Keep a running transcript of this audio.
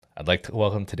I'd like to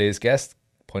welcome today's guest,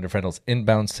 Point of Rental's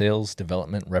Inbound Sales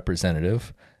Development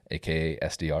Representative, aka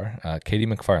SDR, Katie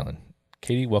McFarland.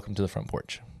 Katie, welcome to the front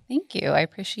porch. Thank you. I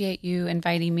appreciate you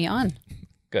inviting me on.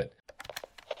 Good.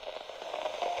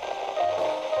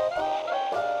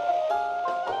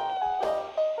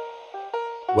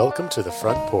 Welcome to the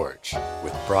front porch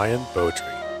with Brian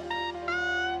Beaudry.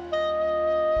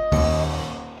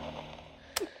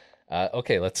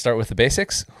 Okay, let's start with the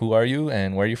basics. Who are you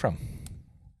and where are you from?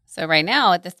 So right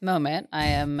now, at this moment, I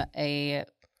am a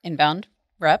inbound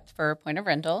rep for Point of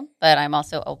Rental, but I'm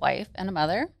also a wife and a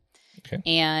mother. Okay.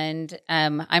 And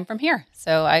I'm from here.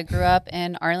 So I grew up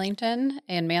in Arlington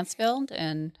and Mansfield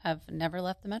and have never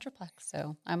left the Metroplex.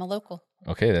 So I'm a local.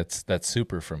 Okay, that's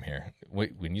super from here.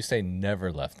 Wait, when you say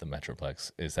never left the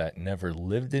Metroplex, is that never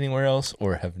lived anywhere else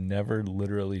or have never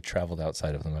literally traveled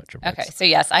outside of the Metroplex? Okay, so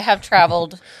yes, I have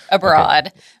traveled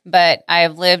abroad, but I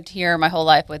have lived here my whole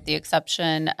life with the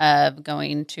exception of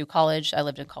going to college. I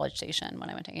lived in College Station when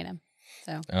I went to A&M.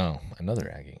 So. Oh,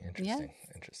 another Aggie. Interesting.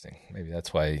 Yeah. Interesting. Maybe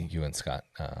that's why you and Scott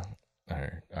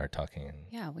are talking. And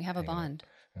yeah, we have a bond.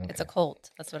 Okay. It's a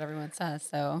cult. That's what everyone says.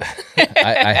 So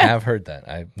I have heard that.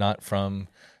 I'm not from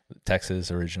Texas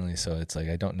originally, so it's like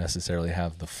I don't necessarily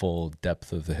have the full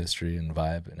depth of the history and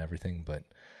vibe and everything. But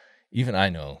even I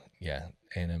know, yeah,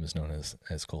 A&M is known as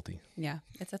culty. Yeah,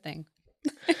 it's a thing.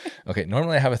 Okay,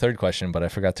 normally I have a third question, but I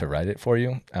forgot to write it for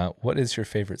you. What is your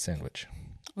favorite sandwich?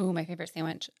 Ooh, my favorite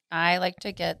sandwich. I like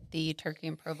to get the turkey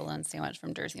and provolone sandwich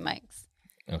from Jersey Mike's.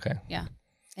 Okay. Yeah,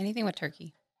 anything with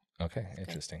turkey. Okay,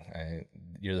 interesting.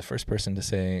 You're the first person to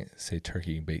say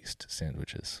turkey-based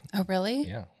sandwiches. Oh, really?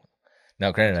 Yeah.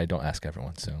 Now, granted, I don't ask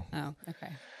everyone, so. Oh,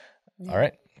 okay. Yeah. All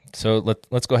right. So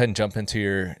let's go ahead and jump into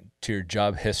your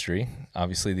job history.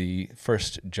 Obviously, the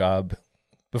first job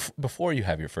before you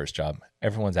have your first job,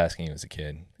 everyone's asking you as a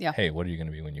kid, yeah. Hey, what are you going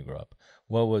to be when you grow up?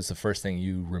 What was the first thing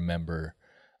you remember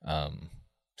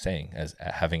saying as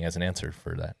an answer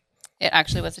for that? It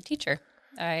actually was a teacher.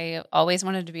 I always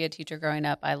wanted to be a teacher growing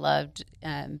up. I loved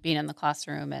being in the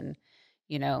classroom, and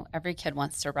every kid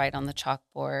wants to write on the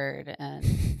chalkboard.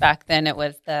 And back then, it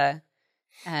was the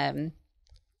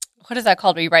what is that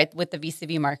called? Where you write with the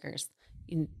VCV markers.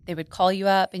 They would call you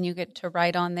up, and you get to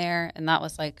write on there. And that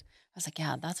was I was like,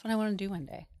 yeah, that's what I want to do one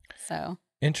day. So.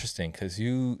 Interesting, because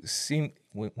you seem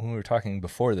when we were talking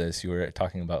before this, you were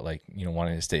talking about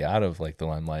wanting to stay out of the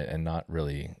limelight and not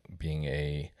really being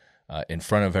in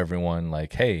front of everyone.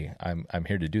 Like, hey, I'm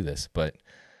here to do this. But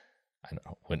I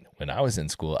know when I was in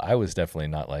school, I was definitely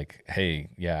not like, hey,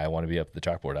 yeah, I want to be up the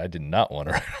chalkboard. I did not want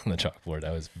to write on the chalkboard.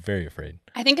 I was very afraid.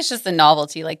 I think it's just the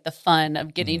novelty, the fun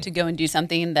of getting to go and do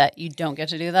something that you don't get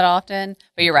to do that often.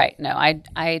 But you're right. No,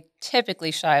 I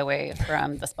typically shy away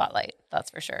from the spotlight. That's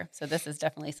for sure. So this is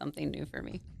definitely something new for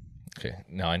me. Okay.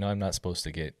 Now, I know I'm not supposed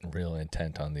to get real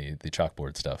intent on the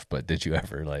chalkboard stuff, but did you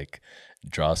ever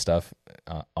draw stuff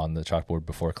on the chalkboard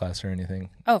before class or anything?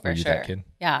 Oh, for Were you sure. That kid?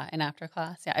 Yeah, and after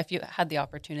class. Yeah, if you had the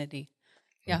opportunity.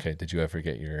 Yeah. Okay. Did you ever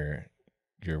get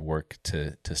your work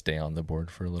to stay on the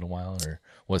board for a little while, or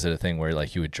was it a thing where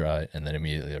you would draw it and then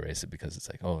immediately erase it because it's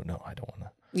oh no, I don't want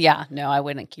to? Yeah, no, I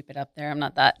wouldn't keep it up there. I'm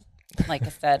not that. Like I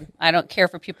said, I don't care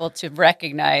for people to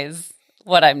recognize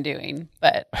what I'm doing,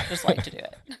 but I just like to do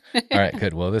it. All right,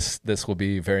 good. Well, this will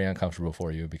be very uncomfortable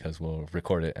for you because we'll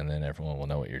record it and then everyone will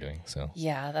know what you're doing. So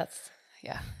yeah,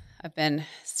 I've been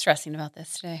stressing about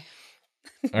this today.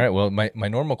 All right. Well, my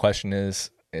normal question is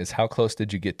how close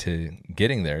did you get to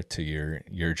getting there to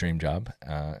your dream job,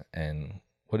 and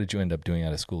what did you end up doing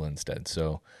out of school instead?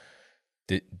 So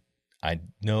I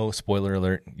know, spoiler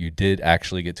alert, you did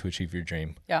actually get to achieve your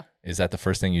dream. Yeah. Is that the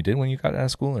first thing you did when you got out of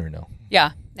school or no?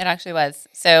 Yeah, it actually was.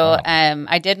 So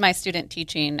I did my student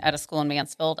teaching at a school in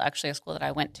Mansfield, actually a school that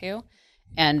I went to,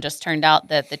 and just turned out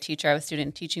that the teacher I was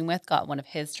student teaching with got one of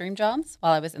his dream jobs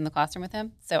while I was in the classroom with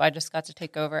him. So I just got to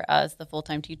take over as the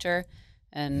full-time teacher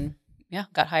and,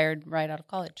 got hired right out of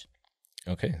college.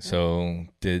 Okay. So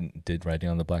did writing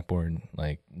on the blackboard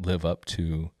live up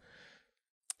to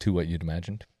what you'd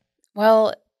imagined?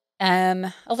 Well,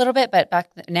 a little bit, but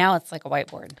now it's like a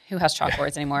whiteboard. Who has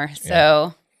chalkboards anymore?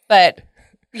 So, but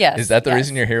yes. Is that the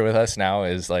reason you're here with us now?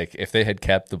 Is if they had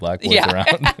kept the blackboards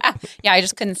around? Yeah, I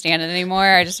just couldn't stand it anymore.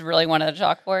 I just really wanted a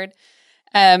chalkboard.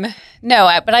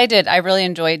 No, but I did. I really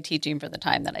enjoyed teaching for the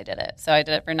time that I did it. So I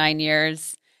did it for 9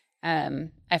 years.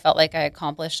 I felt like I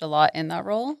accomplished a lot in that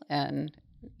role, and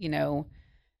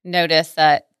noticed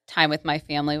that time with my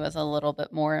family was a little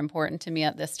bit more important to me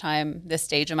at this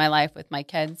stage of my life with my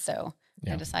kids. So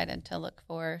I decided to look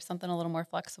for something a little more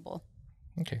flexible.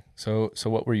 Okay. So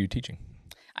what were you teaching?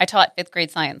 I taught 5th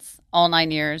grade science all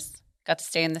 9 years. got to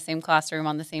stay in the same classroom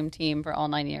on the same team for all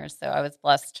 9 years. So I was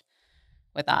blessed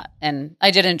with that. And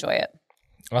I did enjoy it.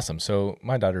 Awesome. So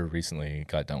my daughter recently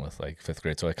got done with like 5th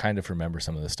grade. So I kind of remember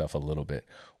some of the stuff a little bit.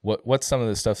 What's some of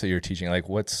the stuff that you're teaching? Like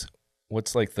what's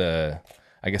like the,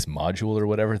 I guess, module or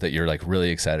whatever that you're like really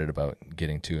excited about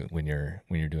getting to when you're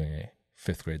doing a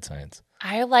 5th grade science?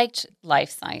 I liked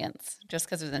life science just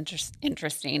because it was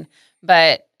interesting.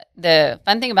 But the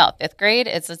fun thing about 5th grade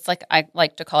is it's like, I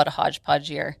like to call it a hodgepodge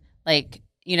year. Like,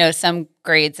 some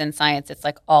grades in science, it's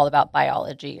like all about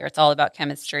biology or it's all about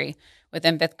chemistry.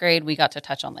 Within 5th grade, we got to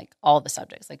touch on like all the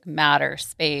subjects like matter,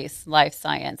 space, life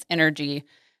science, energy.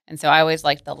 And so I always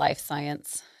liked the life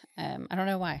science. I don't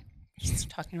know why.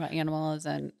 Just talking about animals,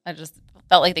 and I just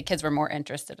felt like the kids were more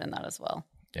interested in that as well.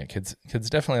 Yeah, kids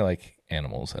definitely like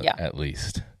animals at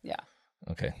least. Yeah.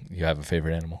 Okay. You have a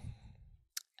favorite animal?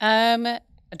 A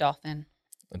dolphin.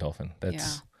 A dolphin.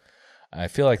 That's I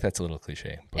feel like that's a little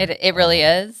cliche. But, it really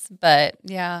is, but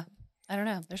yeah, I don't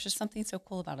know. There's just something so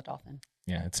cool about a dolphin.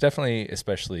 Yeah, it's definitely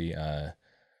especially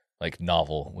like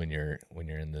novel when you're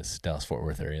in this Dallas-Fort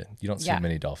Worth area. You don't see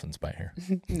many dolphins by here.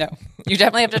 No. You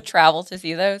definitely have to travel to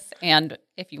see those, and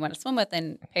if you want to swim with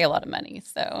them, pay a lot of money.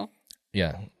 So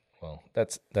yeah. Well,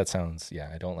 that sounds,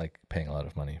 I don't like paying a lot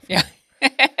of money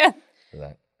for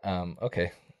that.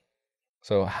 Okay.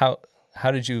 So how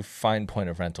did you find Point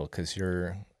of Rental? Because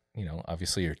you're,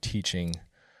 obviously you're teaching.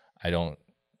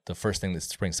 The first thing that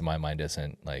springs to my mind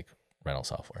isn't like rental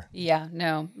software. Yeah,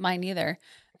 no, mine either.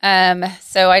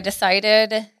 So I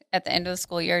decided at the end of the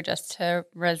school year just to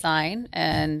resign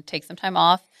and take some time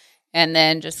off, and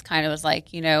then just kind of was like,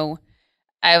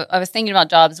 I was thinking about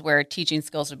jobs where teaching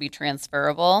skills would be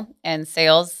transferable, and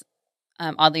sales,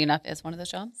 oddly enough, is one of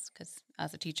those jobs because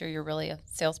as a teacher, you're really a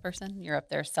salesperson. You're up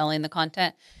there selling the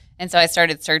content. And so I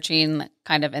started searching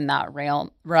kind of in that realm,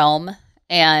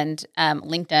 and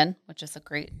LinkedIn, which is a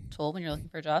great tool when you're looking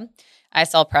for a job. I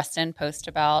saw Preston post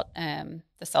about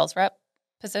the sales rep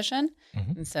position,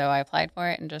 and so I applied for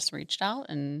it and just reached out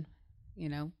and,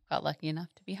 got lucky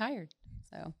enough to be hired.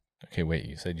 So. Okay, wait,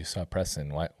 you said you saw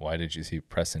Preston. Why did you see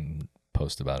Preston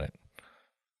post about it?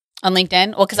 On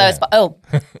LinkedIn? Well,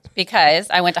 because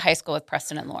I went to high school with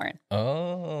Preston and Lauren.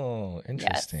 Oh,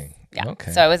 interesting. Yes. Yeah.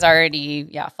 Okay. So I was already,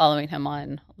 following him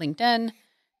on LinkedIn.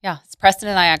 Yeah. So Preston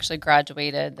and I actually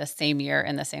graduated the same year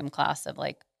in the same class of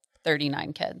like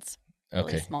 39 kids. Really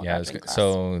okay. Small yeah. class.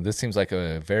 So this seems like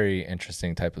a very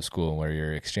interesting type of school where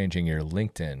you're exchanging your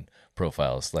LinkedIn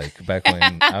profiles. Like back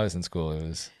when I was in school, it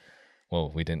was... Well,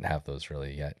 we didn't have those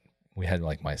really yet. We had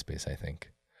like MySpace, I think.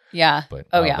 Yeah. But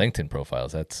LinkedIn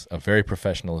profiles, that's a very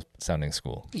professional sounding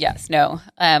school. Yes. No,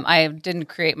 I didn't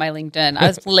create my LinkedIn. I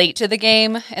was late to the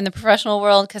game in the professional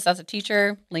world because as a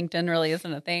teacher, LinkedIn really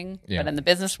isn't a thing. Yeah. But in the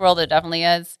business world, it definitely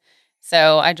is.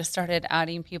 So I just started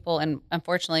adding people. And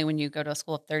unfortunately, when you go to a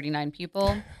school of 39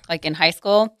 people, like in high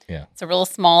school, it's a real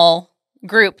small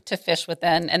group to fish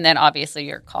within. And then obviously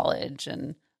your college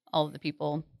and all of the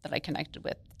people that I connected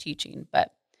with teaching.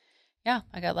 But yeah,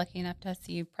 I got lucky enough to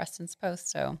see Preston's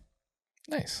post. So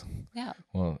nice. Yeah.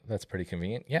 Well, that's pretty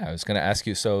convenient. Yeah, I was going to ask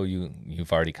you. So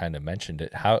you've already kind of mentioned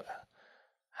it.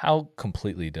 How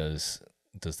completely does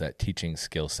that teaching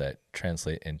skill set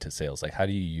translate into sales? Like, how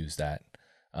do you use that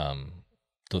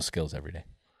those skills every day?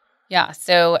 Yeah.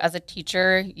 So as a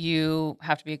teacher, you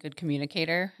have to be a good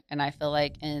communicator, and I feel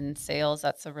like in sales,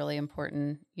 that's a really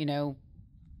important,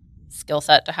 skill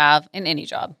set to have in any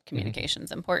job. Communication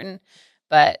is important,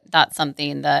 but that's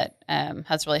something that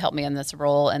has really helped me in this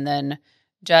role. And then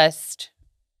just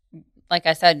like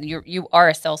I said, you are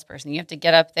a salesperson. You have to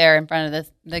get up there in front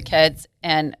of the kids,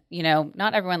 and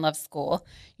not everyone loves school.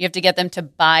 You have to get them to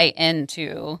buy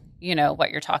into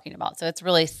what you're talking about. So it's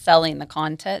really selling the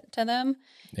content to them.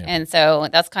 Yeah. And so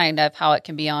that's kind of how it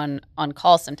can be on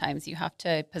call. Sometimes you have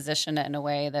to position it in a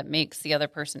way that makes the other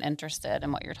person interested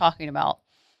in what you're talking about.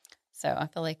 So I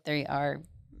feel like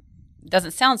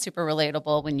doesn't sound super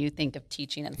relatable when you think of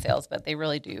teaching and sales, but they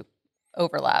really do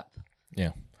overlap.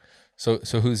 Yeah. So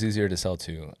who's easier to sell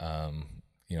to?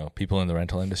 People in the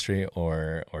rental industry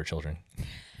or children?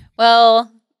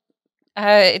 Well,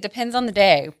 it depends on the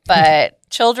day, but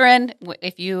children,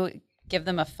 if you give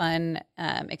them a fun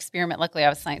experiment, luckily I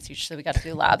was a science teacher, so we got to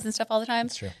do labs and stuff all the time.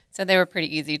 That's true. So they were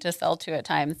pretty easy to sell to at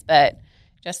times, but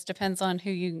just depends on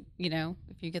who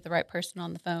if you get the right person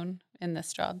on the phone in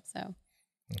this job. So.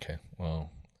 Okay.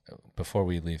 Well, before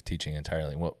we leave teaching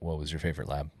entirely, what was your favorite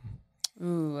lab?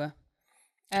 Ooh.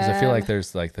 Because I feel like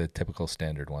there's like the typical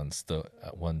standard ones, the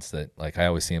ones that like I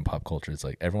always see in pop culture. It's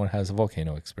like everyone has a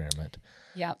volcano experiment.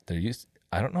 Yeah.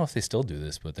 I don't know if they still do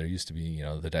this, but there used to be, you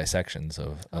know, the dissections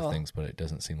of things, but it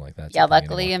doesn't seem like that's Yeah, a thing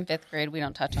luckily anymore. in 5th grade, we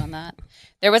don't touch on that.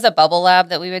 There was a bubble lab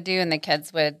that we would do, and the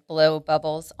kids would blow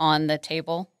bubbles on the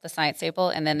table, the science table,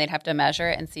 and then they'd have to measure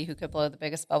it and see who could blow the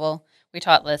biggest bubble. We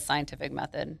taught the scientific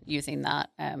method using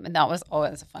that, and that was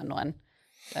always a fun one.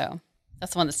 So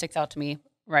that's the one that sticks out to me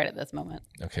right at this moment.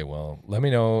 Okay, well, let me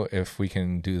know if we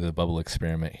can do the bubble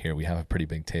experiment here. We have a pretty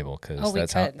big table because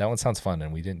that one sounds fun,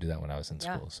 and we didn't do that when I was in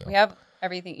school. So we have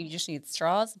everything. You just need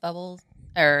straws, bubbles,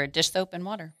 or dish soap and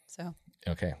water. So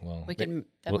okay, well, we can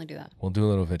definitely do that. We'll do a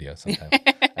little video sometime.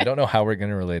 I don't know how we're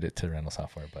going to relate it to rental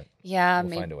software, but we'll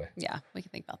find a way. Yeah, we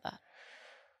can think about that.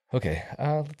 Okay,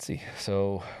 let's see.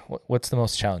 So what's the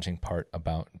most challenging part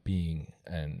about being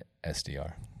an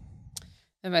SDR?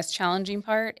 The most challenging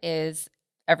part is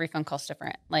every phone call's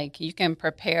different. Like you can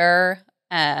prepare,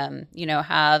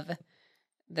 have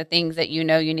the things that you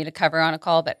need to cover on a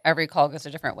call, but every call goes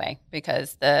a different way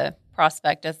because the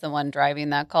prospect is the one driving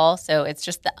that call. So it's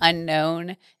just the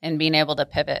unknown and being able to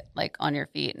pivot like on your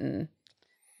feet. And,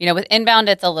 with inbound,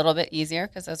 it's a little bit easier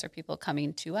because those are people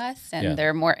coming to us and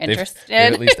they're more interested.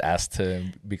 They've at least asked to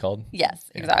be called.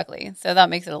 Yes, exactly. So that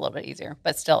makes it a little bit easier,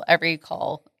 but still every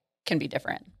call can be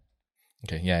different.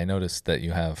 Okay. Yeah, I noticed that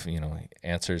you have,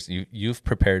 answers. You've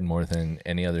prepared more than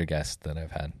any other guest that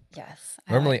I've had. Yes.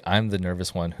 Normally, I'm the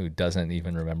nervous one who doesn't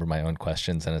even remember my own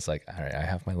questions, and it's like, all right, I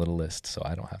have my little list, so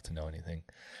I don't have to know anything.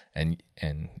 And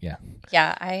yeah.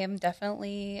 Yeah, I am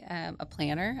definitely a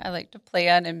planner. I like to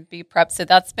plan and be prepped. So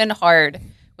that's been hard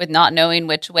with not knowing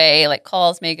which way like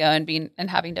calls may go and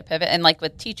having to pivot. And like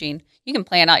with teaching, you can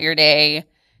plan out your day.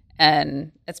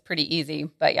 And it's pretty easy,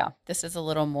 but yeah, this is a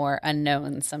little more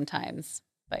unknown sometimes,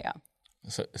 but yeah.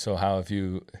 So how have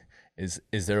you, is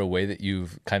there a way that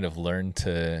you've kind of learned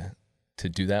to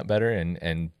do that better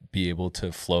and be able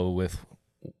to flow with,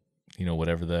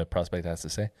 whatever the prospect has to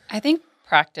say? I think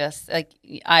practice, like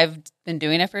I've been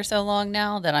doing it for so long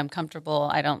now that I'm comfortable.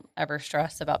 I don't ever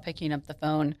stress about picking up the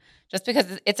phone just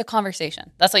because it's a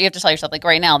conversation. That's what you have to tell yourself. Like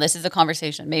right now, this is a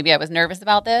conversation. Maybe I was nervous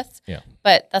about this,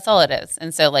 but that's all it is.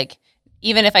 And so like,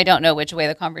 even if I don't know which way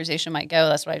the conversation might go,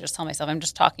 that's what I just tell myself. I'm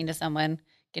just talking to someone,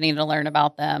 getting to learn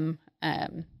about them.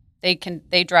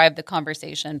 They drive the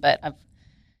conversation, but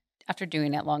after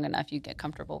doing it long enough, you get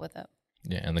comfortable with it.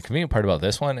 Yeah, and the convenient part about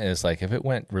this one is like if it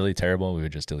went really terrible, we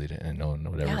would just delete it and no one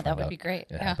would ever find out. Yeah, that would be great.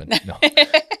 It happened. No.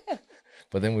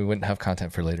 But then we wouldn't have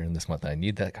content for later in this month. I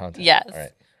need that content. Yes. All right.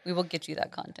 We will get you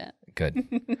that content. Good.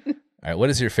 All right.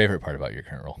 What is your favorite part about your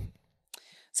current role?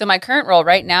 So my current role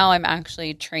right now, I'm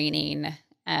actually training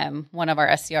one of our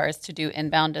SDRs to do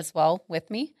inbound as well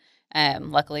with me.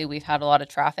 Luckily, we've had a lot of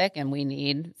traffic and we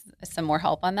need some more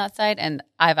help on that side. And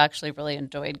I've actually really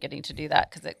enjoyed getting to do that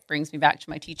because it brings me back to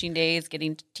my teaching days,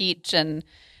 getting to teach and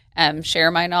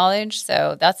share my knowledge.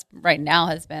 So that's right now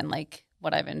has been like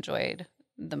what I've enjoyed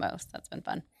the most. That's been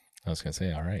fun. I was going to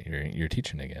say, all right, you're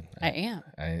teaching again. I am.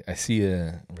 I see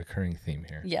a recurring theme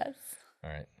here. Yes. All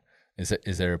right.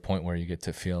 Is there a point where you get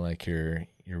to feel like you're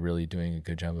really doing a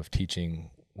good job of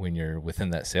teaching when you're within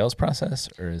that sales process,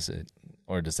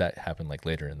 or does that happen like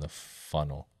later in the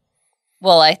funnel?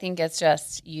 Well, I think it's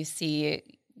just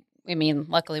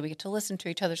luckily we get to listen to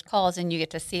each other's calls and you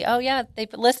get to see, oh yeah,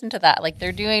 they've listened to that. Like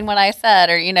they're doing what I said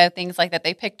or, things like that.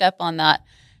 They picked up on that.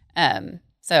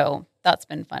 So that's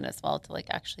been fun as well to like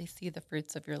actually see the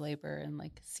fruits of your labor and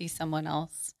like see someone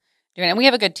else doing it. And we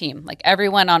have a good team. Like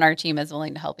everyone on our team is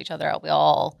willing to help each other out. We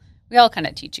all kind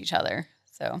of teach each other.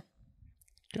 So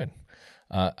good.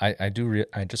 I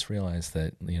just realized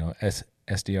that,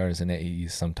 SDRs and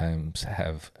AEs sometimes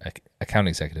have account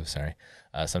executives,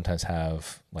 sometimes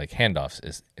have like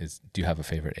handoffs. Do you have a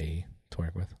favorite AE to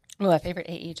work with? Oh, a favorite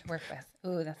AE to work with.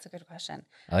 Ooh, that's a good question.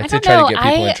 I like to try to get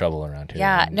people in trouble around here.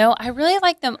 Yeah, no, I really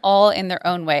like them all in their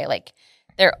own way. Like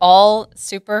they're all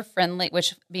super friendly,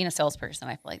 which being a salesperson,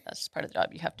 I feel like that's just part of the job.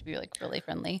 You have to be like really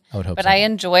friendly. I would hope but so. I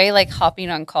enjoy like hopping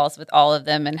on calls with all of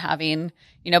them and having,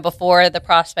 before the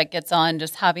prospect gets on,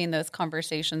 just having those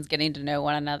conversations, getting to know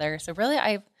one another. So really,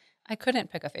 I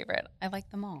couldn't pick a favorite. I like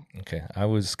them all. Okay. I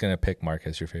was going to pick Mark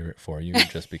as your favorite for you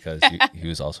just because he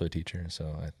was also a teacher. So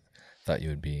I thought you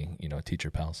would be,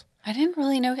 teacher pals. I didn't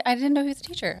know he was a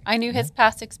teacher. I knew his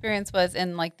past experience was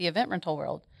in like the event rental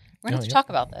world. We're going to talk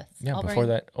about this. Yeah, before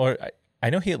that. Or I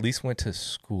know he at least went to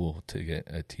school to get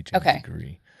a teaching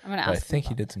degree. I'm going to ask I think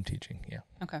he did some teaching. Yeah.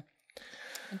 Okay.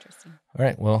 Interesting. All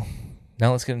right. Well,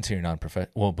 now let's get into your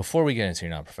non-professional. Well, before we get into your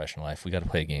non-professional life, we got to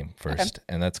play a game first. Okay.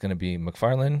 And that's going to be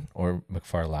McFarland or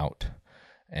McFarlout.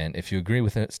 And if you agree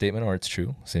with a statement or it's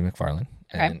true, say McFarland.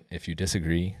 Okay. And if you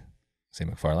disagree, say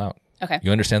McFarlout. Okay.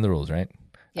 You understand the rules, right?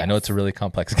 Yes. I know it's a really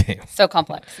complex game. So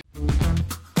complex.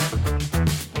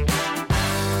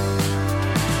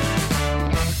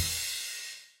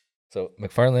 So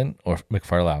McFarland or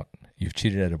McFarlout, you've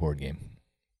cheated at a board game.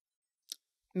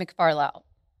 McFarland.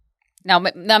 Now,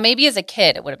 maybe as a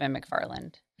kid, it would have been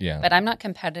McFarland. Yeah. But I'm not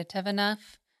competitive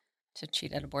enough to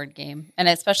cheat at a board game. And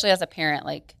especially as a parent,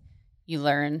 like, you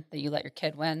learn that you let your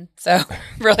kid win. So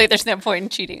really, there's no point in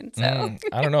cheating. So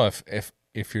I don't know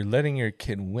if you're letting your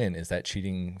kid win, is that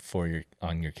cheating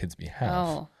on your kid's behalf?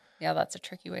 Oh, yeah, that's a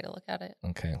tricky way to look at it.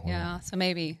 Okay. Well, yeah, so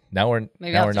maybe I'll have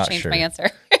to not change sure. my answer.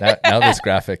 now this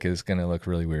graphic is going to look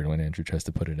really weird when Andrew tries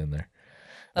to put it in there.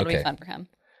 That'll be fun for him.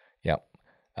 Yeah.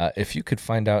 If you could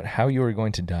find out how you were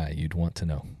going to die, you'd want to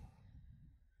know.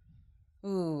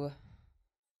 Ooh,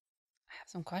 I have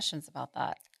some questions about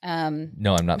that.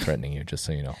 No, I'm not threatening you, just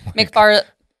so you know.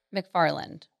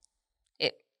 McFarland.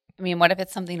 What if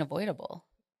it's something avoidable?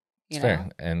 It's fair.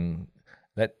 And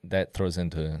that throws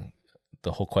into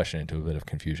the whole question into a bit of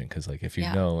confusion, because like if you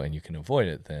know and you can avoid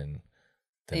it, then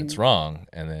it's wrong.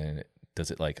 And then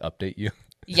does it like update you?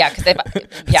 Yeah, because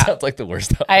It sounds like the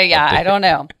worst. I don't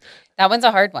know. That one's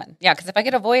a hard one. Yeah, because if I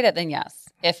could avoid it, then yes.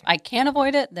 If I can't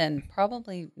avoid it, then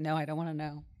probably no. I don't want to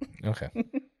know. Okay.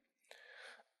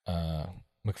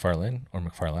 McFarlane or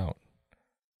McFarlout?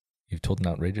 You've told an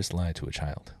outrageous lie to a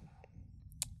child.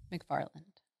 McFarland.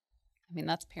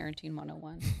 That's parenting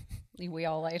 101. We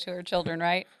all lie to our children,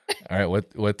 right? All right.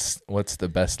 What's the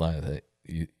best lie that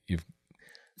you've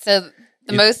so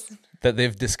the most that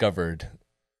they've discovered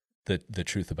the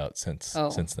truth about since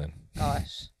then?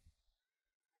 Gosh.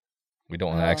 We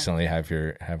don't want to accidentally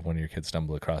have one of your kids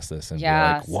stumble across this and be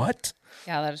like, "What?"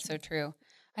 Yeah, that is so true.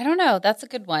 I don't know. That's a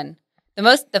good one.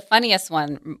 The funniest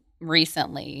one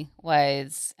recently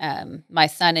was my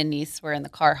son and niece were in the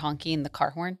car honking the car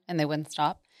horn and they wouldn't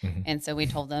stop. Mm-hmm. And so we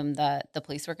told them that the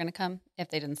police were going to come if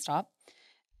they didn't stop.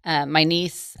 My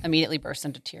niece immediately burst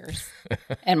into tears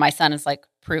and my son is like,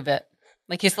 "Prove it."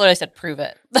 Like, he's literally said, "Prove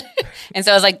it." And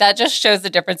so I was like, that just shows the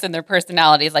difference in their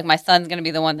personalities. Like, my son's going to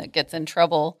be the one that gets in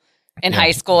trouble in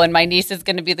high school, and my niece is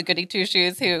going to be the goody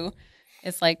two-shoes who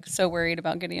is like so worried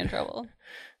about getting in trouble.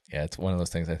 Yeah, it's one of those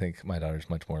things. I think my daughter's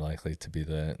much more likely to be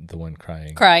the one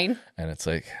crying. And it's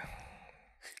like,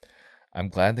 I'm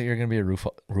glad that you're going to be a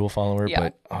rule follower,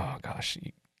 but oh gosh.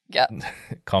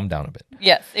 Calm down a bit.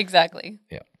 Yes, exactly.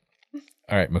 Yeah.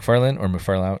 All right, McFarland or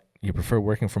McFarlout, you prefer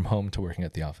working from home to working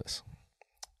at the office?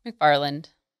 McFarland.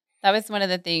 That was one of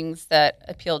the things that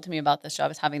appealed to me about this job,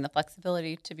 is having the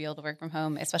flexibility to be able to work from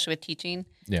home, especially with teaching.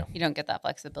 Yeah. You don't get that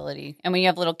flexibility. And when you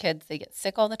have little kids, they get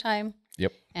sick all the time.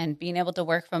 Yep. And being able to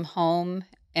work from home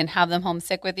and have them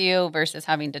homesick with you versus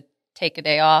having to take a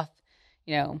day off,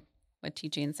 with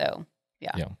teaching. So,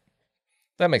 yeah. Yeah.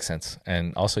 That makes sense.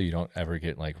 And also you don't ever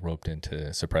get like roped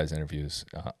into surprise interviews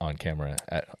on camera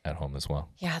at home as well.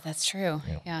 Yeah, that's true.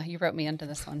 Yeah, you roped me into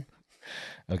this one.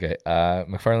 Okay.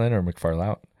 McFarland or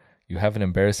McFarlout? You have an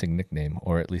embarrassing nickname,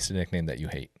 or at least a nickname that you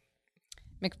hate.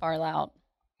 McFarlout.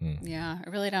 Yeah, I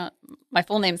really don't. My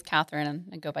full name's Catherine, and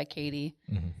I go by Katie.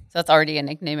 Mm-hmm. So that's already a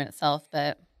nickname in itself.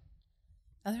 But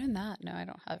other than that, no, I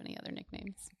don't have any other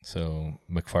nicknames. So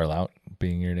McFarlout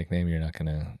being your nickname, you're not going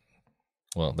to...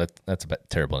 Well, that's a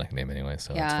terrible nickname anyway,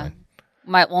 so that's fine.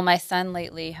 My son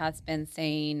lately has been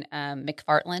saying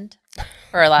McFarland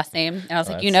for our last name. And I was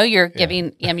like, you're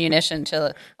giving ammunition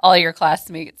to all your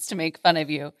classmates to make fun of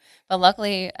you. But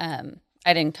luckily, I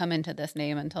didn't come into this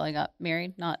name until I got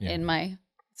married, so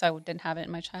I didn't have it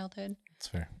in my childhood. That's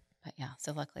fair. But yeah,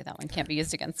 so luckily that one can't be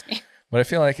used against me. But I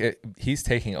feel like he's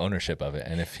taking ownership of it.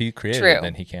 And if he created it,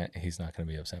 then he's not going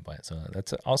to be upset by it. So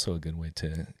that's also a good way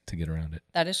to get around it.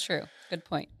 That is true. Good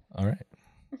point. All right.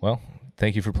 Well,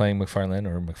 thank you for playing McFarland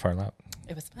or McFarlout.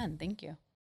 It was fun. Thank you.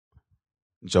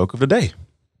 Joke of the day.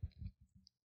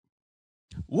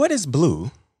 What is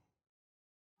blue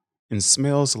and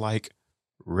smells like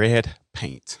red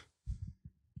paint?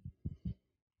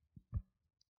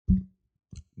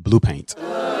 Blue paint.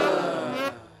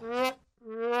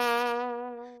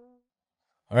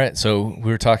 All right. So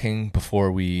we were talking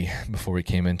before we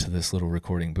came into this little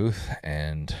recording booth,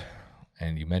 and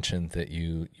you mentioned that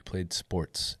you played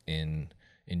sports in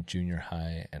junior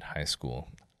high and high school.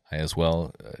 I as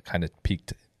well kind of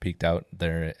peaked out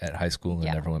there at high school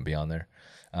and never went beyond there.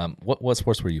 What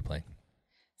sports were you playing?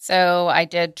 So I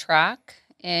did track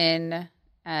in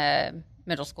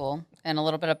middle school and a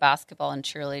little bit of basketball and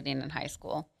cheerleading in high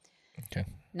school. Okay.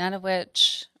 None of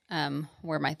which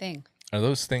were my thing. Are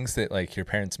those things that like your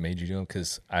parents made you do?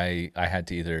 Because I had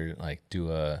to either like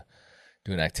do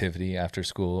an activity after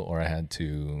school or I had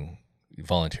to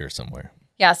volunteer somewhere.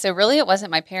 Yeah, so really it wasn't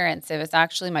my parents. It was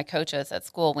actually my coaches at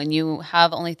school. When you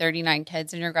have only 39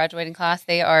 kids in your graduating class,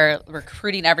 they are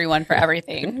recruiting everyone for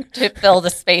everything to fill the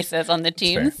spaces on the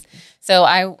teams.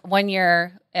 So one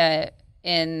year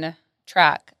in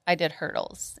track, I did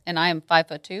hurdles, and I am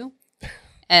 5'2",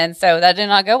 and so that did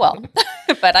not go well,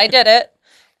 but I did it.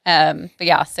 But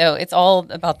yeah, so it's all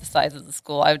about the size of the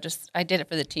school. I did it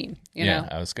for the team. You know?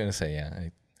 I was gonna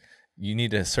say you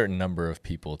need a certain number of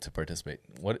people to participate.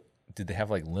 What did they have,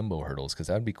 like limbo hurdles? Because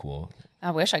that would be cool.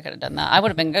 I wish I could have done that. I would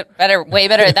have been way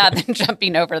better at that than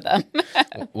jumping over them.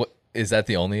 What is that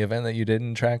the only event that you did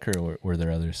in track, or were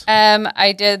there others?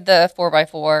 I did the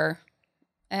 4x4,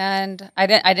 and I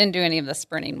didn't do any of the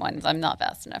sprinting ones. I'm not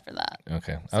fast enough for that.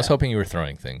 Okay, I was hoping you were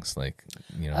throwing things like,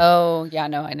 Oh yeah,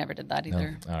 no, I never did that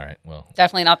either. No? All right, well,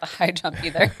 Definitely not the high jump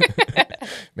either.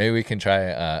 maybe we can try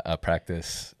a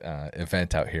practice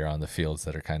event out here on the fields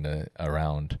that are kind of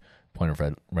around Point of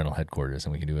Rental headquarters,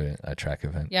 and we can do a track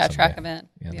event. Yeah, someday. track event.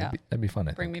 Yeah, that'd be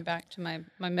fun. Bring me back to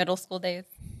my middle school days.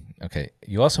 Okay,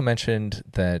 you also mentioned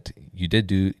that you did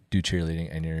do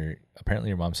cheerleading, and apparently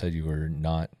your mom said you were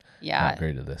not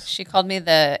great at this. She called me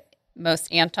the most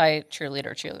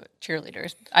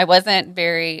cheerleaders. I wasn't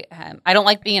very. I don't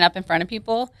like being up in front of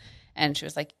people, and she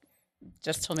was like,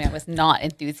 just told me I was not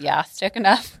enthusiastic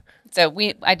enough. So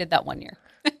I did that 1 year.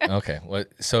 Okay.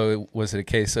 So was it a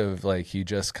case of like you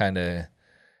just kind of,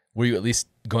 were you at least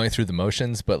going through the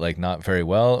motions, but like not very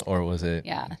well, or was it?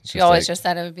 Yeah. She always just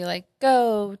said it would be like,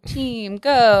 go team,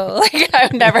 go. Like I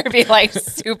would never be like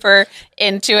super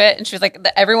into it. And she was like,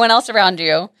 everyone else around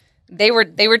you, they were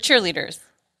cheerleaders.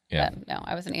 Yeah. But no,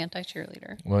 I was an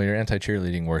anti-cheerleader. Well, your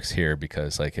anti-cheerleading works here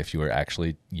because like if you were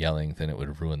actually yelling, then it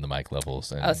would ruin the mic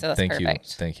levels. And so that's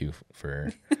perfect. Thank you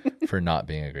for not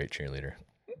being a great cheerleader.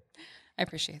 I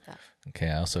appreciate that. Okay,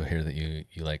 I also hear that you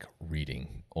like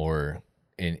reading, or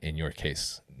in your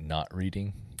case, not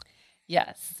reading.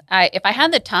 Yes. If I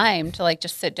had the time to like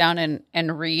just sit down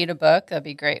and read a book, that'd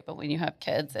be great. But when you have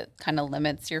kids, it kind of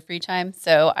limits your free time.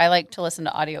 So I like to listen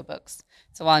to audiobooks.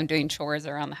 So while I'm doing chores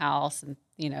around the house and,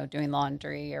 doing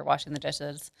laundry or washing the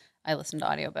dishes, I listen to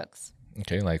audiobooks.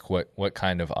 Okay, like what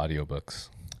kind of audiobooks?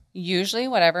 Usually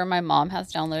whatever my mom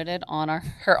has downloaded on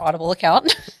her Audible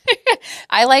account.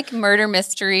 I like murder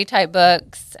mystery type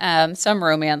books, some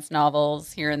romance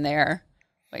novels here and there.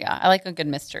 But yeah, I like a good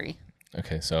mystery.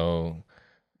 Okay, so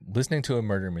listening to a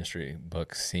murder mystery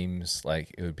book seems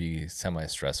like it would be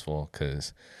semi-stressful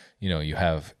because, you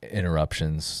have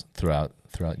interruptions throughout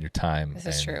your time. This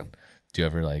is true. Do you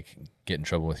ever like get in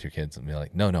trouble with your kids and be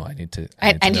like, no, I need to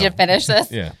I need to finish this?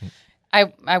 Yeah.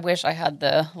 I wish I had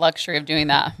the luxury of doing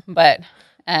that, but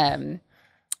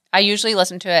I usually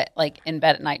listen to it like in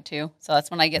bed at night too. So that's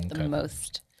when I get the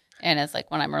most. And it's like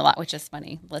when I'm relaxed, which is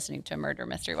funny, listening to a murder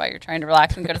mystery while you're trying to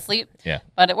relax and go to sleep. Yeah.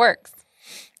 But it works.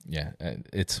 Yeah.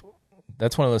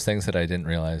 That's one of those things that I didn't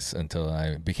realize until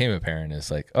I became a parent is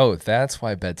like, oh, that's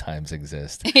why bedtimes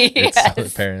exist. Yes. It's so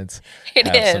that parents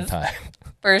have some time.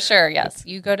 For sure. Yes.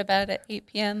 You go to bed at 8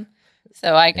 p.m.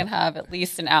 So I can have at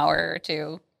least an hour or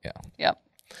two. Yeah. Yep.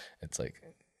 It's like,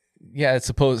 it's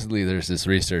supposedly there's this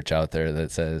research out there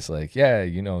that says like,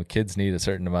 kids need a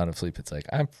certain amount of sleep. It's like,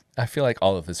 I feel like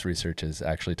all of this research is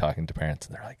actually talking to parents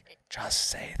and they're like, just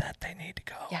say that they need to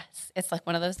go. Yes. It's like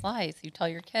one of those lies you tell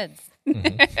your kids.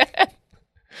 Mm-hmm.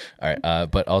 All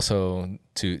right. But also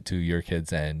to your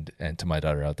kids and to my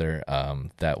daughter out there,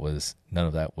 none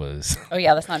of that was. Oh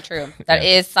yeah. That's not true. That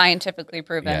is scientifically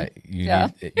proven. Yeah.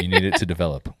 You need it to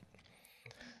develop.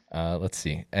 Let's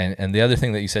see. And the other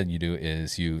thing that you said you do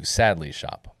is you sadly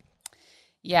shop.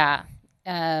 Yeah.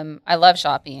 I love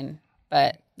shopping,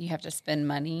 but you have to spend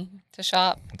money to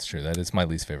shop. That's true. That is my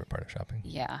least favorite part of shopping.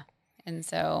 Yeah. And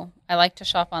so I like to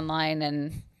shop online,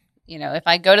 and, if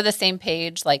I go to the same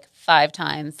page like 5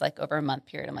 times, like over a month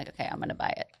period, I'm like, okay, I'm going to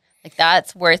buy it. Like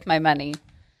that's worth my money,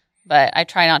 but I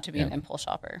try not to be an impulse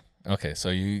shopper. Okay.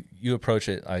 So you approach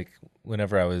it like,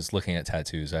 whenever I was looking at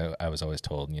tattoos, I was always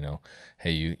told,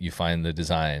 hey, you find the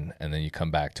design and then you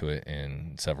come back to it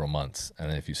in several months. And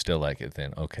then if you still like it,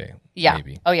 then okay,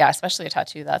 maybe. Oh, yeah, especially a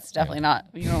tattoo. That's definitely not,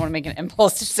 you don't want to make an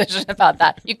impulse decision about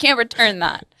that. You can't return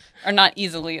that, or not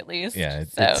easily at least. Yeah.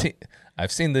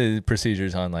 I've seen the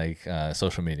procedures on like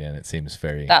social media and it seems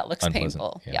very that looks unpleasant.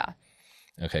 Painful. Yeah.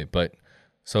 Okay. But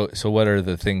so what are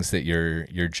the things that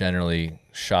you're generally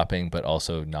shopping but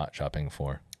also not shopping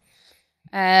for?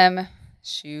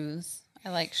 Shoes. I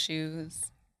like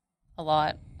shoes a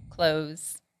lot.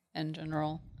 Clothes in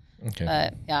general. Okay.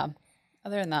 But yeah,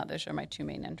 other than that, those are my 2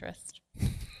 main interests.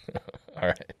 All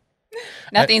right.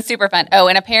 Nothing super fun. Oh,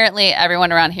 and apparently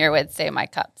everyone around here would say my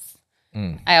cups.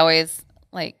 I always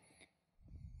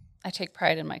I take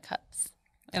pride in my cups.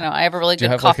 I have a really Do you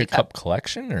good have coffee like a cup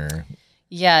collection or?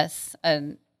 Yes.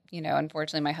 And,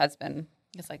 unfortunately my husband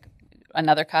is like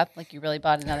another cup, like you really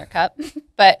bought another cup.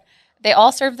 But they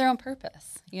all serve their own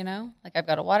purpose, you know? Like I've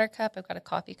got a water cup, I've got a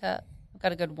coffee cup, I've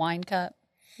got a good wine cup,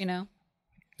 you know?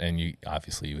 And you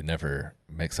would never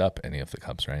mix up any of the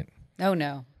cups, right?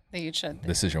 No. You should.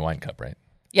 This is your wine cup, right?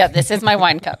 Yeah, this is my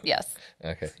wine cup, yes.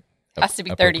 Okay. Has to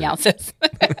be 30 ounces.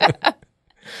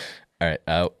 All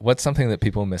right. What's something that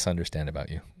people misunderstand about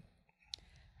you?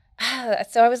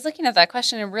 So I was looking at that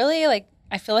question and really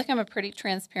I feel like I'm a pretty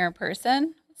transparent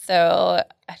person. So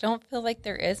I don't feel like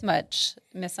there is much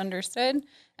misunderstood.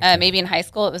 Maybe in high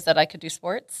school it was that I could do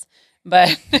sports,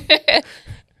 but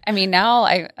I mean, now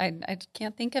I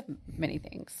can't think of many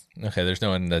things. Okay. There's no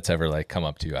one that's ever like come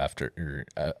up to you after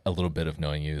a little bit of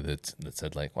knowing you that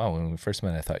said like, wow, when we first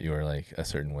met, I thought you were like a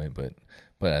certain way, but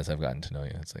as I've gotten to know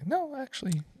you, it's like, no,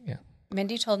 actually, yeah.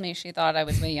 Mindy told me she thought I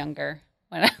was way younger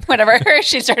whenever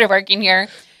she started working here.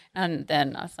 And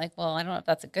then I was like, well, I don't know if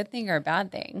that's a good thing or a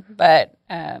bad thing. But,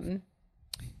 yeah,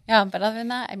 but other than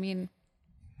that, I mean.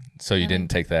 So you didn't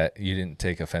take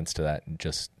offense to that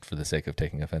just for the sake of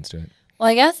taking offense to it? Well,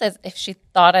 I guess if she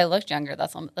thought I looked younger,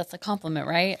 that's a compliment,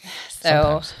 right? So,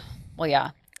 Sometimes. Well,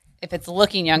 yeah. If it's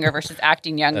looking younger versus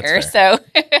acting younger. So,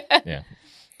 yeah.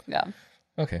 Yeah.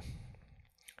 Okay.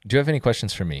 Do you have any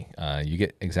questions for me? You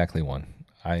get exactly one.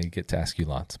 I get to ask you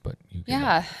lots, but you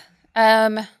get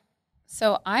Yeah.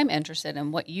 So I'm interested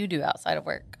in what you do outside of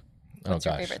work. What's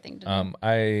your favorite thing to do?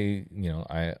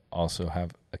 I also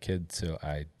have a kid, so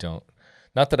I don't,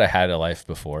 not that I had a life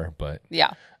before, but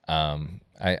Yeah.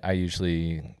 I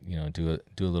usually, do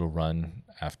a little run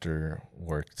after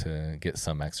work to get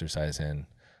some exercise in.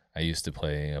 I used to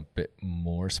play a bit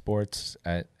more sports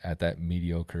at that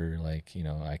mediocre,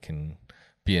 I can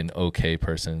be an okay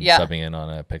person subbing in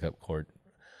on a pickup court.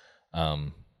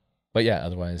 But yeah,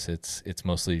 otherwise it's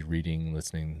mostly reading,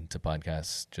 listening to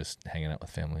podcasts, just hanging out with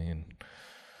family and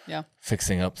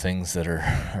fixing up things that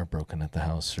are broken at the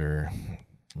house or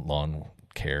lawn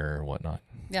care or whatnot.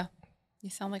 Yeah. You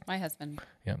sound like my husband.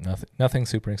 Yeah, nothing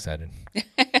super excited.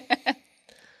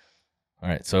 All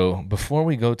right, so before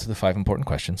we go to the 5 important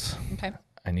questions, Okay.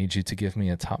 I need you to give me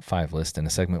a top 5 list in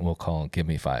a segment we'll call Give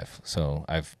Me 5. So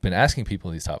I've been asking people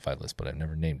these top 5 lists, but I've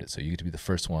never named it. So you get to be the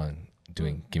first one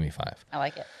doing Give Me 5. I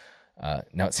like it.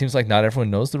 Now it seems like not everyone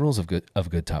knows the rules of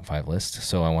good top 5 list,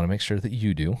 so I want to make sure that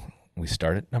you do. We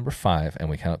start at number 5 and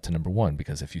we count up to number 1,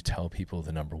 because if you tell people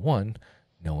the number 1,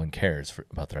 no one cares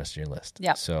about the rest of your list.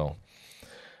 Yeah. So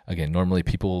again, normally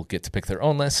people get to pick their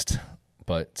own list,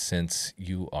 but since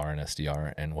you are an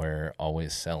SDR and we're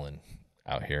always selling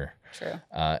out here, True.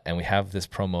 And we have this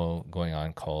promo going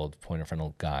on called Point of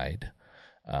Rental Guide,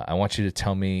 I want you to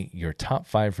tell me your top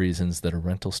 5 reasons that a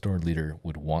rental store leader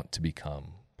would want to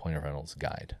become Point of Rental's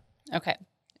guide. Okay.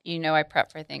 I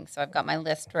prep for things, so I've got my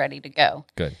list ready to go.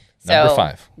 Good. So, number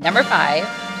 5. Number 5,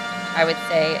 I would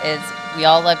say, is we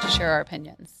all love to share our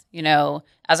opinions.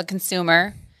 As a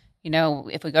consumer,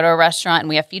 if we go to a restaurant and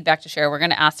we have feedback to share, we're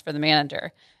going to ask for the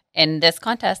manager. In this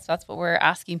contest, that's what we're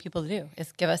asking people to do,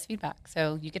 is give us feedback.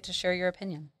 So you get to share your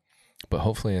opinion. But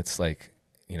hopefully it's like,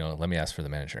 let me ask for the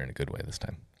manager in a good way this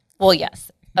time. Well,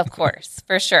 yes, of course,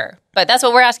 for sure. But that's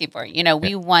what we're asking for.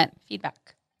 We want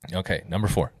feedback. Okay, number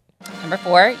 4. Number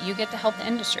 4, you get to help the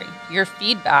industry. Your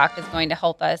feedback is going to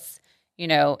help us,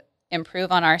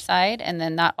 improve on our side. And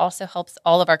then that also helps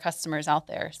all of our customers out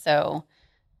there. So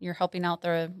you're helping out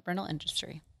the rental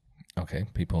industry. Okay,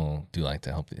 people do like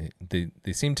to help. They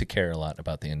seem to care a lot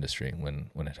about the industry when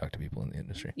I talk to people in the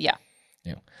industry. Yeah.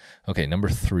 Yeah. Okay, number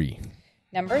 3.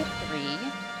 Number 3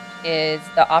 is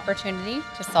the opportunity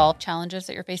to solve challenges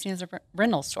that you're facing as a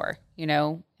rental store.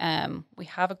 We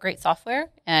have a great software,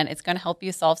 and it's going to help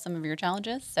you solve some of your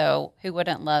challenges. So who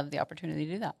wouldn't love the opportunity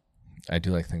to do that? I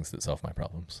do like things that solve my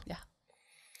problems. Yeah.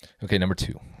 Okay, number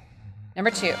 2.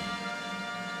 Number 2,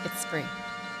 it's free.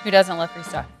 Who doesn't love free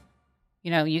stuff?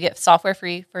 You get software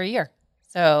free for a year.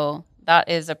 So that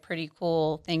is a pretty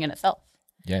cool thing in itself.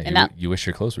 Yeah, and you wish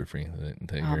your clothes were free. Oh, man,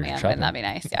 wouldn't that be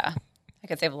nice? Yeah. I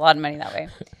could save a lot of money that way.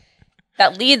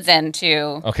 That leads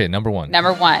into... Okay, number 1.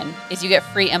 Number 1 is you get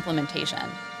free implementation.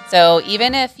 So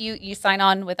even if you sign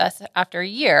on with us after a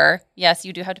year, yes,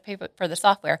 you do have to pay for the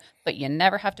software, but you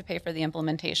never have to pay for the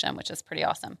implementation, which is pretty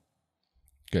awesome.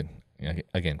 Good. Yeah,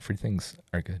 again, free things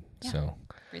are good. Yeah. So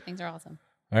Free things are awesome.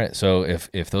 All right. So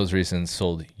if those reasons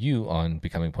sold you on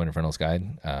becoming Point of Rental's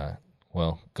guide, go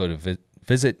to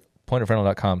visit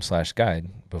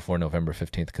pointofrental.com/guide before November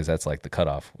 15th, because that's like the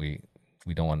cutoff. We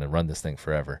don't want to run this thing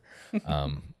forever.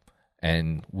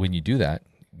 And when you do that,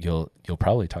 you'll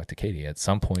probably talk to Katie at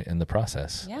some point in the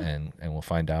process, and we'll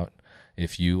find out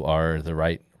if you are the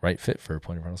right fit for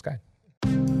Point of Rental's guide.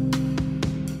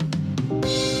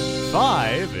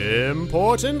 5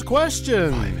 important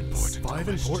questions. 5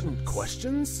 important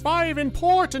questions? 5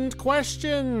 important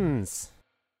questions.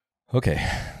 Okay,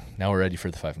 now we're ready for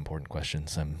the 5 important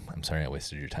questions. I'm sorry I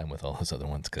wasted your time with all those other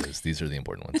ones because these are the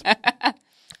important ones.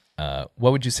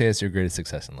 What would you say is your greatest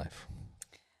success in life?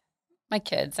 My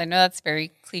kids. I know that's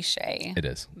very cliche. It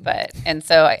is. And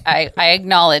so I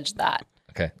acknowledge that.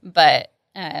 Okay. But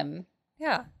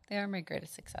yeah, they are my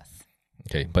greatest success.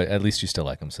 Okay, but at least you still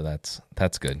like them, so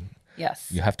that's good.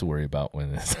 Yes. You have to worry about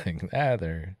when it's like,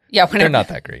 they're not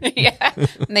that great. Yeah.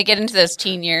 When they get into those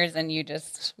teen years and you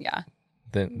just,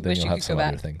 Then Wish you'll you have could some go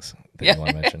other back. things that you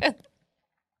want to mention.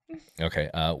 Okay,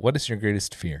 what is your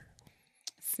greatest fear?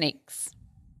 Snakes.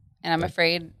 And I'm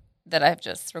afraid that I've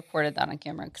just recorded that on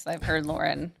camera because I've heard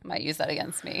Lauren might use that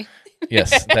against me.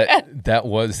 Yes, that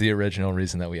was the original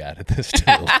reason that we added this to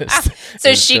the list.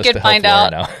 So she could find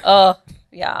out. Oh,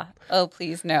 yeah. Oh,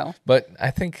 please, no. But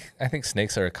I think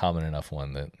snakes are a common enough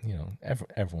one that,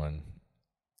 everyone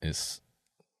is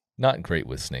not great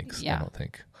with snakes, Yeah. I don't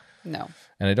think. No.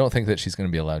 And I don't think that she's going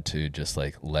to be allowed to just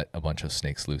like let a bunch of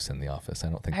snakes loose in the office. I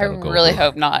don't think I that'll go really over.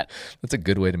 hope not. That's a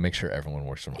good way to make sure everyone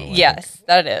works from home. I Yes, think.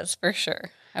 that is for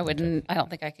sure. I wouldn't, I don't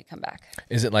think I could come back.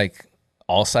 Is it like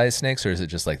all size snakes or is it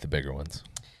just like the bigger ones?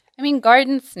 I mean,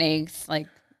 garden snakes, like,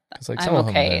 'Cause, like, I'm some of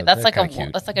them, okay. That's they're like kinda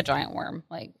cute. that's like a giant worm.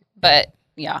 But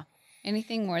yeah,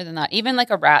 anything more than that, even like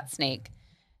a rat snake.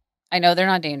 I know they're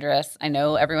not dangerous. I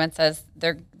know everyone says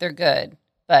they're good,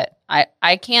 but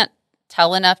I can't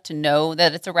tell enough to know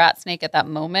that it's a rat snake at that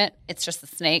moment. It's just a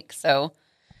snake, so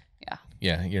yeah.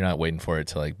 Yeah, you're not waiting for it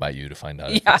to like bite you to find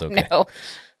out if Yeah, it's okay. no,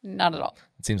 not at all.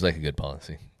 It seems like a good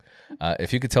policy.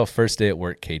 If you could tell first day at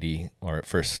work Katie, or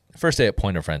first day at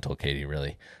point of rental Katie,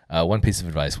 really, one piece of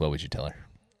advice, what would you tell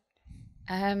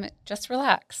her? Just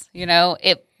relax.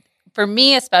 For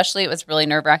me especially, it was really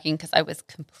nerve-wracking because I was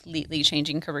completely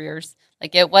changing careers.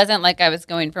 Like, it wasn't like I was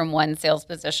going from one sales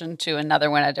position to another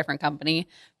one at a different company.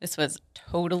 This was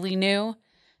totally new.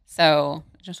 So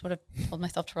I just would have told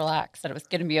myself to relax, that it was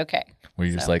going to be okay. Were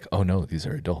you just like, oh no, these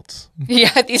are adults?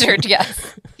 Yeah, these are,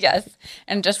 yes.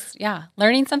 And just,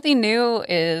 learning something new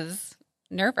is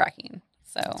nerve-wracking.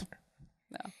 So,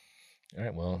 no. All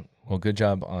right, well, good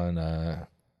job on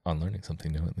learning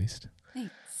something new at least.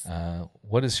 Thanks.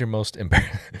 What is your most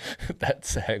that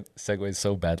segues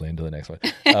so badly into the next one.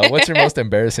 What's your most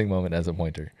embarrassing moment as a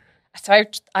pointer? So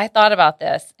I thought about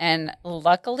this, and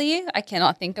luckily I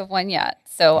cannot think of one yet.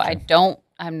 So okay.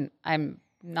 I'm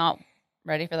not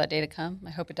ready for that day to come. I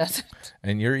hope it doesn't.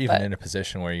 And you're even in a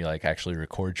position where you like actually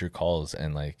record your calls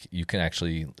and like you can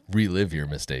actually relive your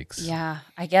mistakes. Yeah,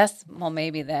 I guess. Well,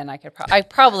 maybe then I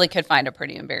probably could find a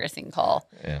pretty embarrassing call.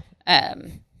 Yeah.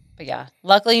 But yeah,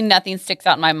 luckily nothing sticks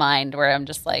out in my mind where I'm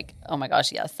just like, oh my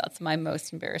gosh, yes, that's my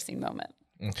most embarrassing moment.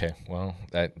 Okay, well,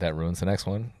 that ruins the next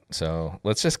one. So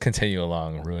let's just continue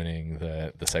along ruining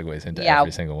the segues into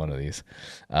every single one of these.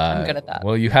 I'm good at that.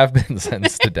 Well, you have been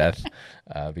sentenced to death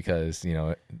because,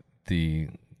 the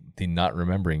not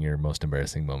remembering your most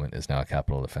embarrassing moment is now a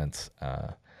capital offense.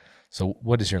 So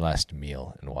what is your last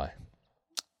meal and why?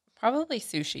 Probably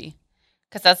sushi.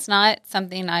 Because that's not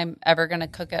something I'm ever going to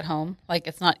cook at home. Like,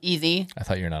 it's not easy. I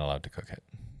thought you're not allowed to cook it.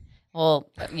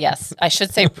 Well, yes, I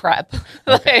should say prep.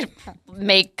 Like,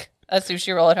 make a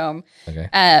sushi roll at home. Okay.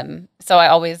 So I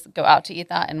always go out to eat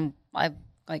that, and I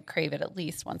like crave it at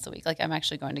least once a week. Like, I'm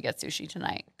actually going to get sushi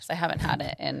tonight because I haven't had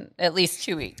it in at least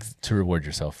 2 weeks. To reward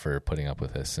yourself for putting up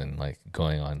with this and like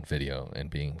going on video and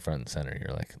being front and center,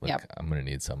 you're like, look, Yep. I'm going to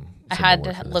need some. I had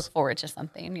to look forward to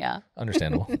something. Yeah.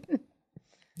 Understandable.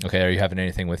 Okay, are you having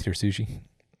anything with your sushi?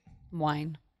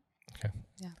 Wine. Okay.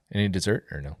 Yeah. Any dessert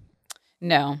or no?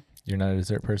 No. You're not a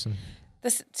dessert person? The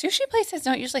sushi places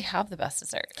don't usually have the best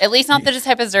dessert. At least not the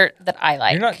type of dessert that I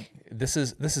like. You're not. This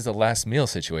is a last meal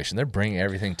situation. They're bringing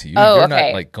everything to you. Oh, You're okay.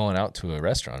 not like going out to a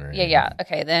restaurant or anything. Yeah.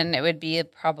 Okay, then it would be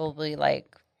probably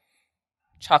like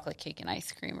chocolate cake and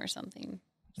ice cream or something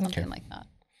like that.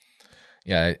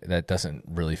 Yeah, that doesn't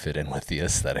really fit in with the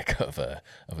aesthetic of a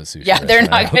sushi. Yeah, they're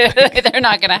restaurant.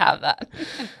 not gonna have that.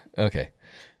 Okay,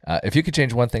 if you could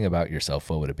change one thing about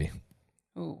yourself, what would it be?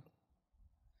 Ooh.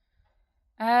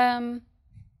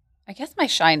 I guess my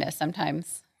shyness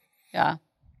sometimes. Yeah,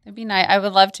 it'd be nice. I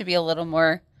would love to be a little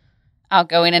more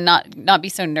outgoing and not be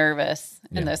so nervous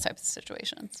in those types of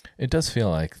situations. It does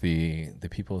feel like the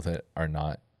people that are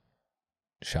not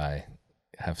shy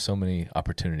have so many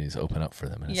opportunities open up for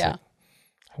them. And it's like,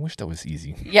 I wish that was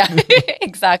easy. Yeah,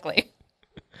 exactly.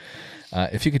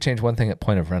 If you could change one thing at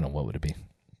point of rental, what would it be?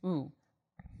 Ooh.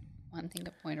 One thing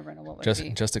at point of rental, what would it be?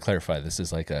 Just to clarify, this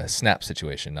is like a snap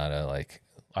situation, not a like,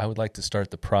 I would like to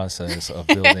start the process of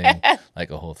building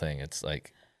like a whole thing. It's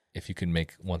like if you could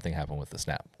make one thing happen with the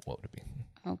snap, what would it be?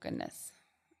 Oh, goodness.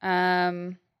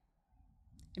 It'd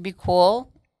be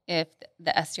cool if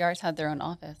the SDRs had their own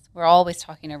office. We're always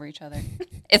talking over each other.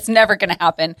 It's never going to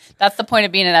happen. That's the point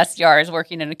of being an SDR, is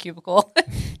working in a cubicle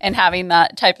and having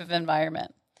that type of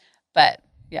environment. But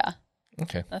yeah,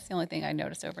 Okay. that's the only thing I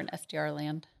noticed over in SDR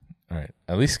land. All right.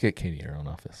 At least get Katie her own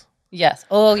office. Yes.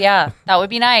 Oh, yeah. That would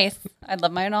be nice. I'd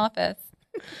love my own office.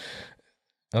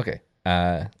 Okay.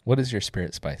 What is your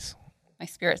spirit spice? My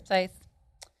spirit spice.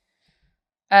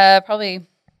 Probably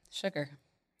sugar.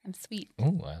 I'm sweet,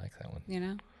 Oh, I like that one. you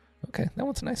know? Okay. That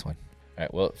one's a nice one. All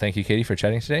right. Well, thank you, Katie, for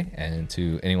chatting today. And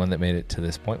to anyone that made it to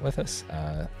this point with us,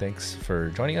 thanks for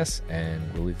joining us. And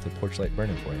we'll leave the porch light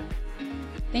burning for you.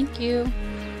 Thank you.